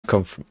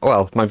come from.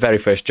 Well, my very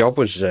first job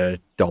was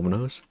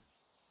Domino's.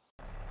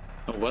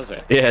 Oh, was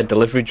it? Yeah,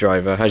 delivery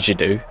driver, as you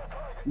do.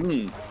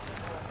 Hmm.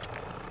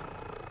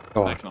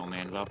 Oh. Like an old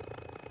man, well.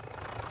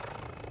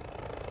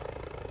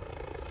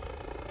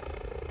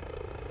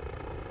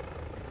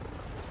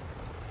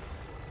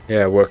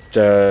 Yeah, worked.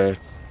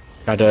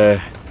 Had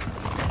a.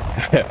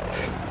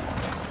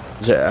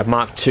 Was it a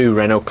Mark II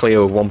Renault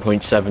Clio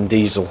 1.7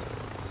 diesel?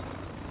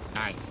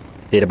 Nice.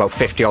 Did about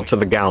 50 odd to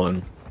the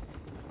gallon.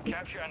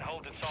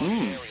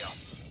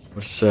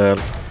 Was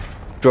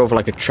drove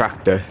like a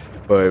tractor,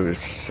 but it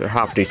was a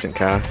half decent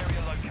car.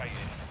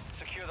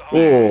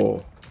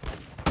 Oh.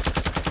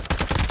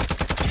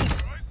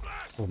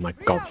 Oh my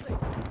god.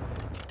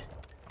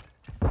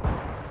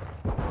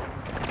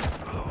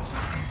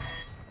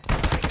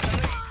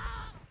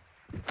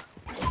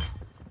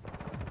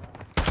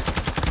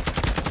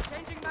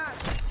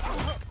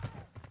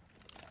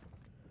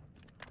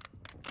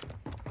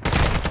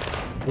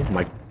 Oh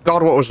my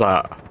god, what was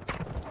that?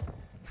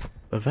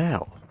 The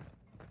Vel.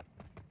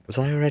 Was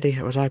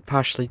I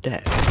partially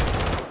dead?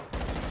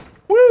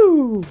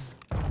 Woo!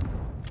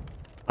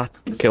 That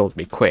killed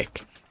me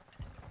quick.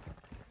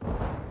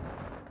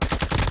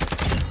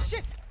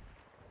 Shit.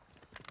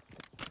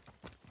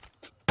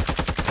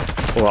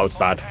 Oh, that was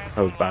bad.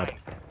 That was bad.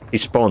 He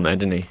spawned there,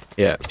 didn't he?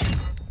 Yeah.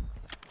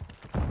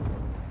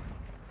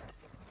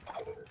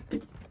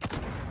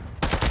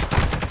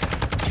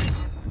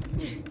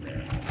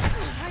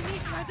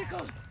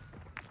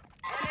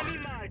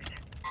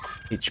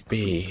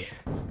 HB.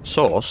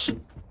 Source?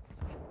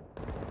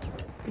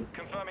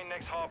 Confirming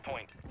next hard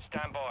point.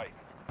 Stand by.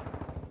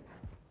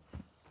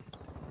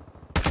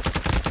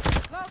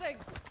 Loading.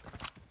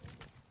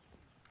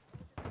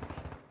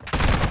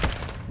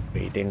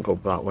 He didn't go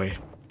that way.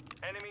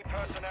 Enemy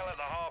personnel at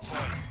the hard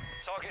point.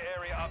 Target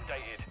area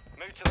updated.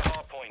 Move to the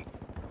hard point.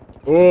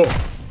 Oh!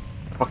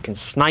 Fucking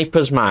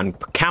snipers, man.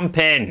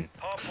 Camping!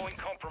 Hard point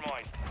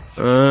compromised.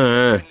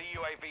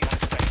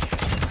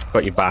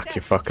 Got your back,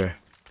 you fucker.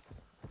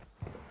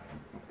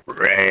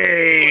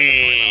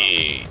 Rage!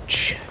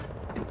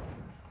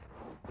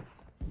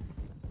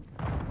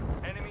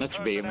 That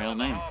should be your real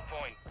name.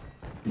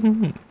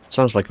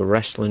 Sounds like a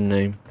wrestling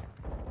name.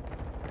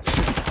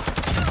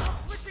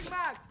 Switching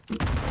mags.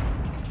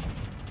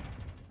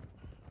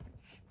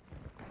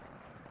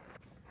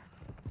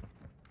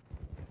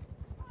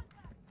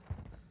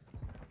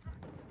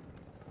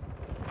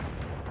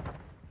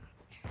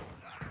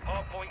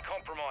 Hard point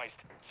compromised.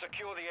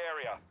 Secure the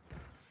area.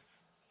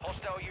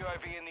 Hostile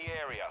UAV in the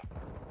area.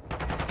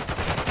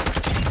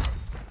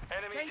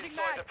 Enemies Changing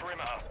inside the mag.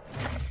 perimeter.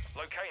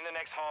 Locating the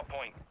next hard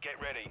point. Get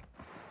ready.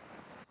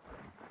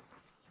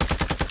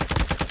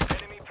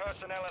 Enemy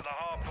personnel at the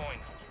hard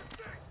point.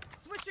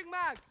 Switching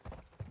mags.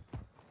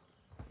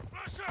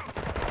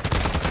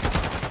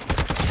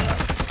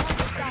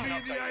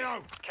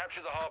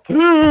 Capture the hard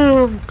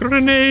point.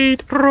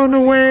 Grenade! Run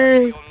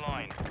away!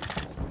 Online.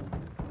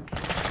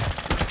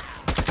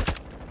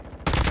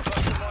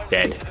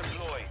 Dead.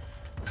 Deploy.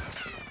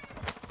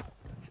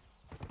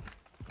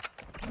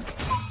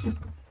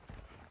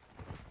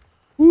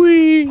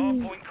 Whee!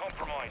 Hard point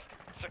compromised.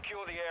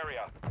 Secure the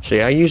area.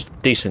 See, I used a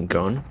decent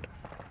gun.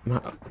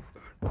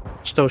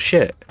 Still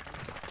shit.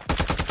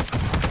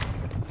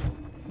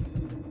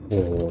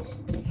 Oh.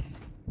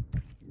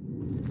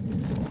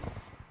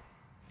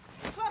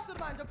 Cluster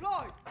mine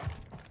deployed.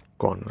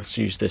 Go on, let's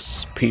use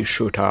this pea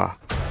shooter.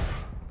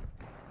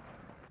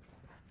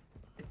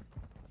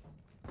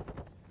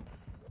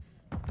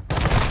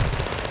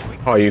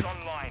 Oh, you.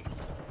 Online.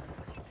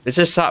 Is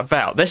this that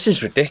Val? This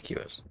is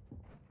ridiculous.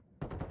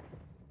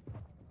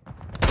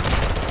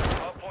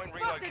 Hard point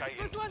relocated.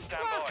 This one's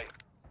Stand by.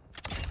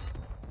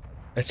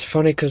 It's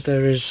funny because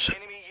there is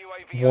Enemy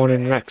UAV one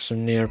in overhead.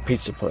 Wrexham near a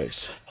pizza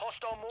place.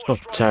 Hostile It's mortar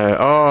not. strike.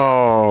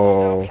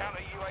 Oh. Counter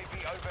UAV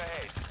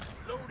overhead.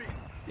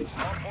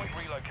 Hard point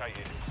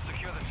relocated.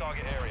 Secure the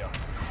target area.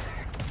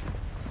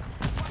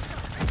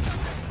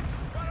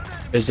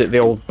 Is it the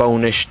old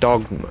bonish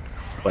dog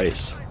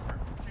place?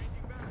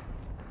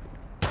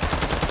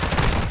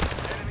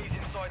 Enemies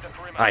inside the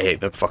perimeter. I hate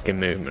the fucking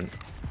movement.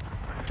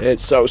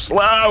 It's so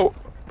slow.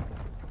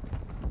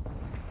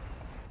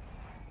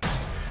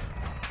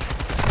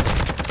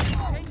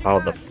 Changing How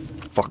the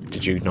mags. fuck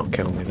did you not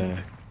kill me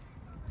there?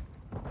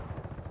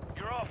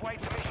 You're halfway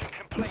to mission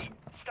complete.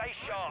 Stay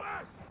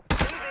sharp.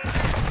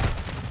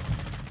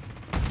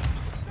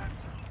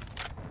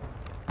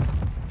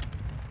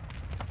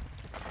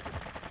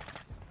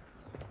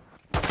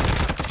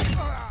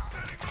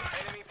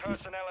 Enemy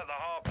personnel at the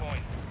hard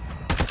point.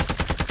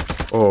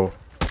 Oh.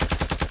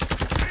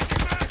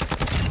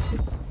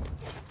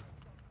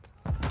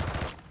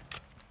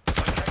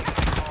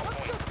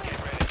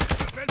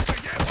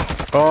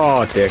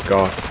 Oh dear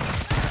God.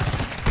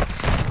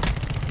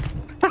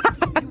 You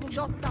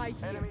will not die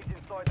here. Enemies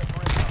inside the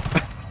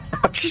perimeter.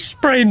 I'm just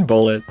spraying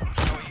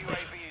bullets. Your UAV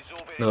is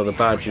orbiting No, the the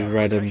badge area. is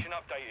red and Location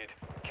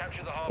updated.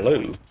 Capture the hard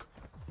blue. point.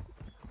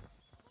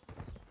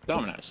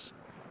 Domino's.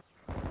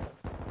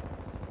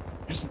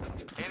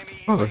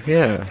 Enemy Oh UAV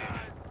yeah. active.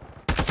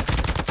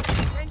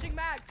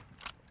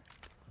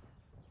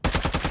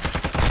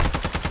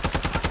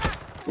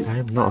 I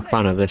am not a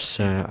fan of this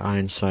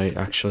iron sight,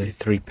 actually.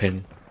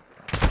 3-pin.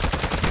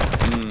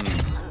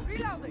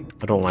 Reloading.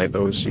 I don't like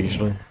those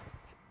usually.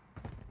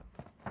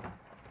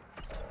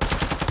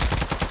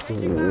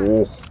 Changing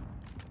Oh. mags.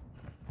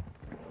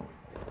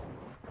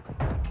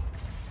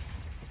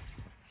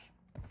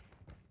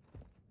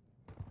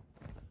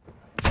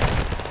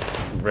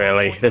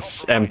 Really?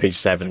 This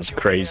MP7's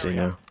crazy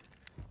now.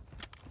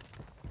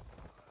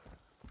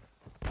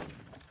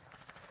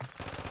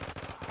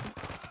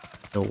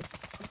 Nope.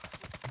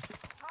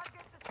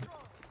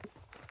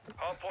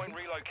 Hardpoint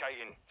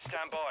relocating.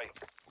 Stand by.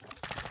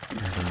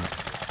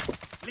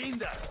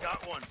 Linda,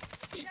 got one.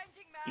 Changing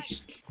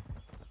mags.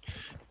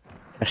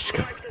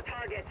 Tesco.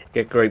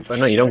 Get great.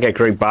 No, you don't get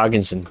great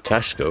bargains in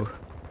Tesco.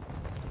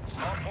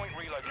 Hardpoint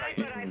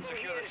relocated.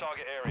 Secure the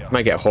target area.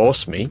 Might get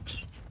horse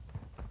meat.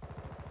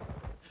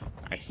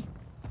 Nice.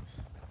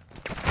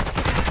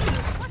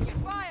 Watching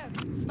fire.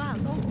 Smile.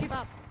 Don't give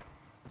up.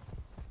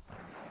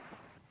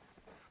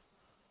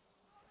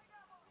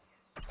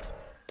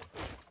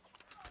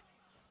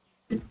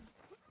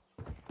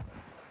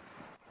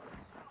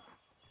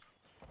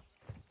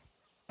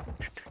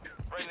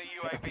 Friendly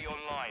UAV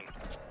online.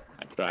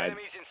 I tried.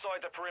 Enemies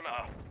inside the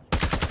perimeter.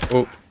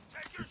 Oh,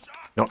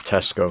 not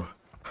Tesco.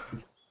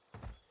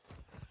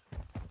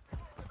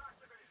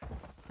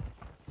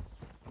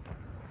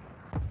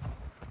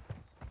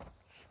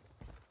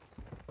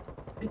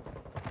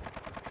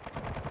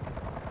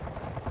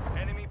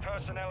 Enemy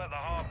personnel at the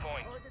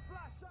hardpoint.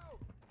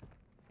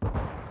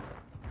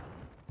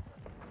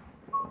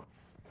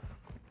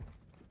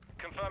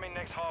 Confirming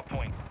next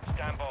hardpoint.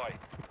 Stand by.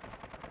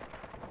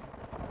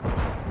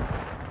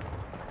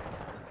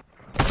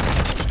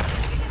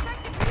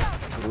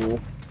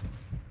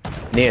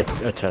 Near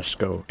a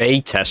Tesco.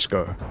 A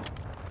Tesco.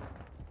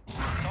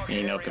 Target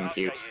You know, area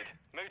compute.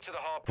 updated. Move to the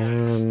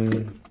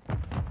hardpoint.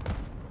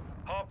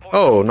 Hardpoint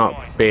Oh, not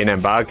online.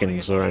 B&M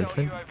bargains or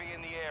anything. UAV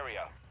in the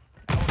area.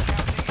 Our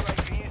counter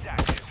UAV is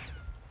active.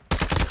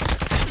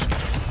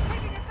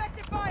 Taking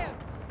effective fire.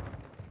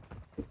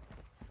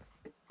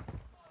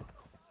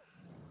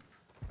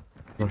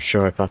 Not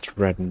sure if that's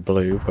red and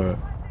blue, but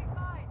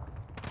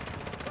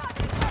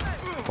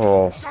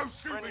oh,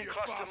 Friendly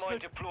cluster mine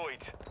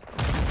deployed.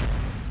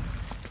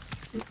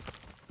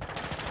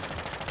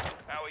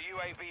 Our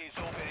UAV is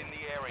orbiting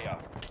the area.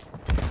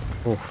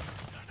 oh.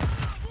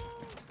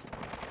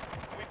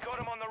 We've got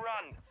him on the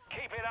run.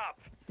 Keep it up.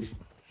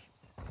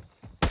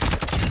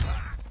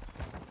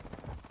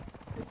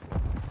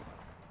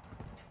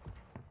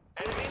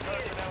 Enemy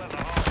personnel at the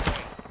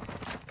hardpoint.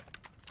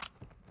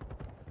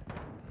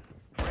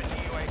 Friendly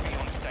UAV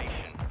on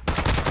station.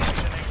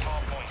 Moving the next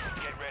hardpoint.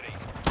 Get ready.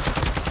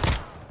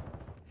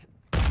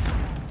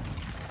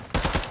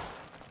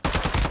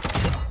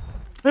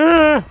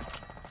 Ah!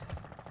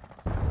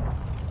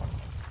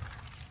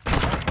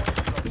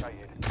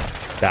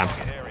 Damn.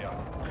 Target area.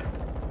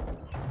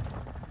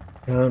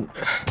 Can't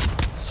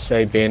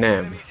say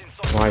B&M.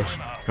 Why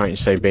can't you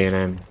say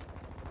B&M?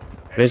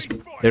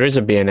 There is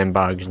a B&M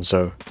bargain,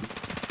 so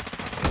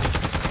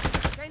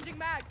Changing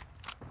mag.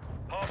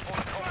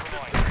 Hardpoint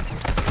compromised.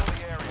 Secure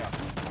the area.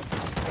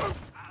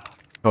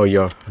 oh,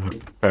 you're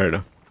fair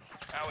enough.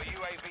 Our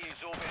UAV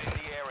is orbiting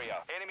the area.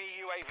 Enemy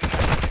UAV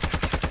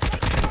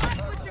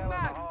active. Switching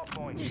mags.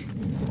 Hardpoint.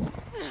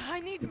 I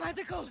need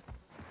medical.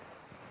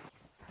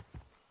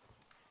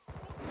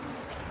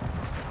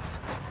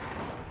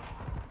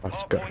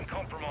 Let's go. Hardpoint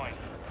compromised.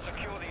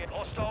 Secure the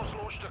hostiles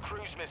launched a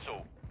cruise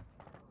missile.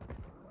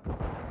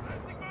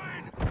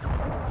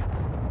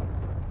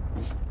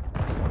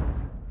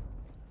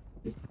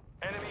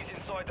 Enemies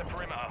inside the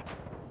perimeter.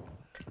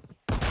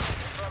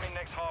 Confirming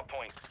next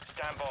hardpoint.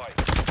 Stand by.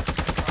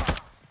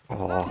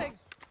 Oh, Loading.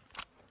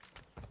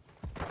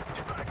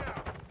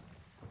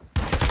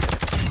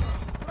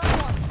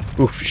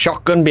 oof!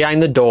 Shotgun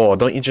behind the door.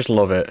 Don't you just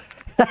love it?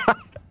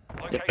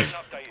 Location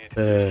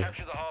updated.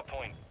 Capture the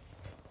hardpoint.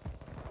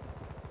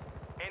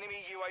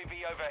 Enemy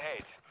UAV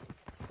overhead.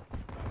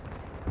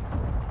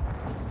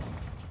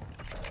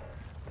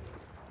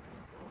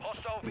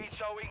 Hostile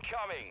VTOL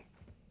incoming.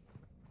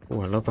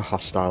 Oh, I love a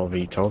hostile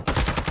VTOL.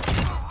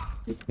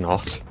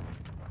 Not.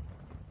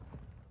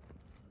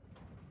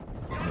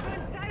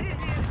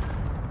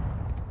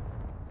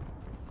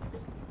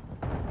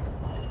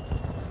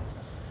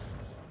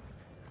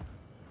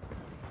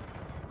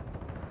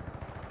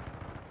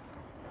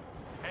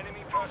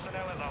 Enemy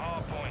personnel at the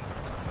hardpoint.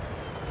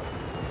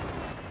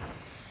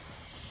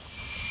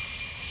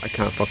 I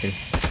can't fucking.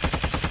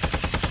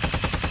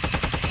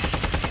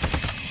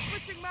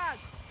 Switching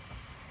mags.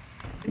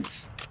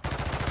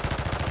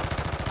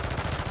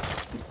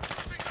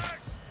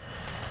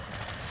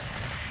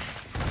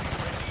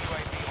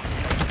 UAV on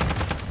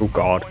station. Oh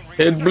god,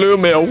 it blew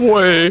me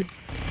away.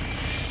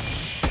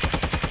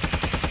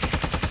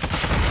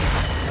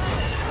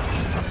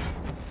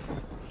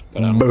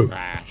 But I'm Boo.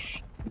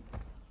 crash.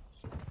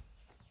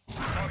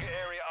 Target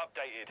area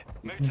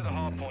updated. Move to the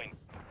hardpoint.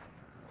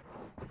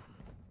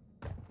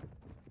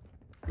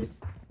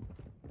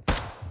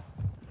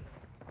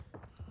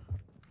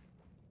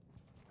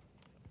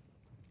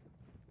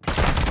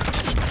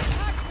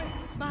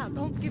 Smile,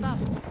 don't give up.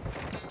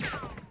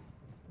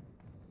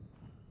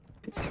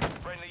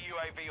 Friendly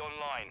UAV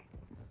online.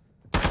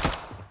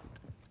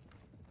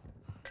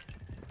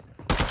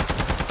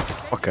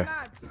 Okay.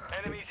 Mags.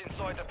 Enemies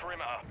inside the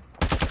perimeter.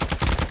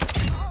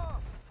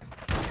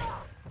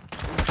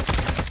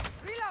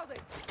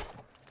 Reloading.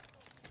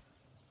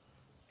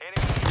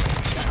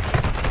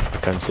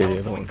 Enemy Can't see the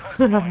other one.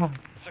 compromised.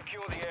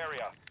 Secure the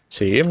area.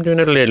 See, I'm doing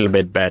a little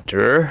bit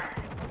better.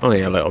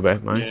 Only a little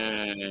bit, mate.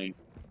 Yay.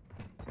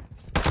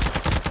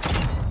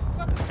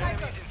 Got the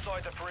sniper. Enemies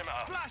inside the perimeter.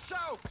 Flash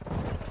out!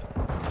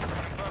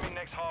 Confirming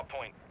next hard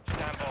point.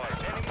 Stand by.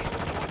 Enemies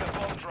deploy the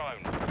bomb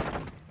drone.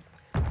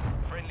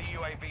 Friendly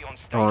UAV on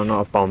station. Oh,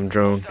 not a bomb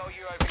drone. Hostile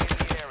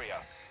UAV in the area.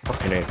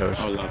 Fucking hate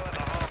those. Oh, Well love. at the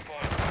hard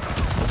point.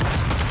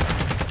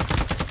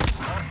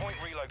 Hard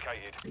point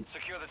relocated.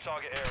 Secure the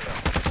target area.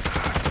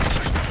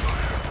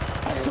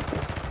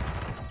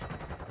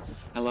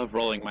 I love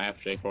rolling my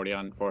FJ40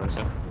 on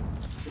Forza.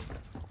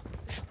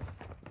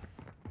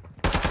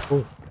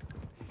 Ooh.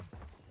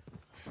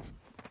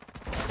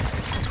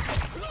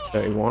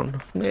 31.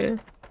 Yeah.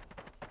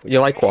 You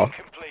like what?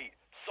 Complete.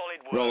 Solid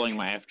work. Rolling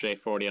my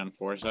FJ40 on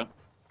Forza.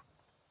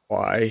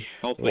 Why?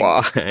 Whole thing. Way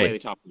Why? the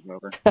top is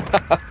over.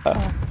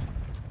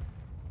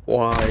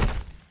 Why?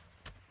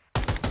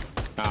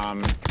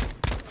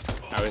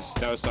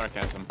 That was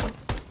sarcasm.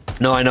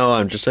 No, I know.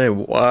 I'm just saying.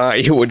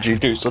 Why would you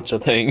do such a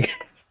thing?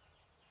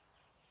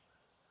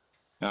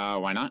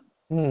 Why not?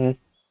 Hmm.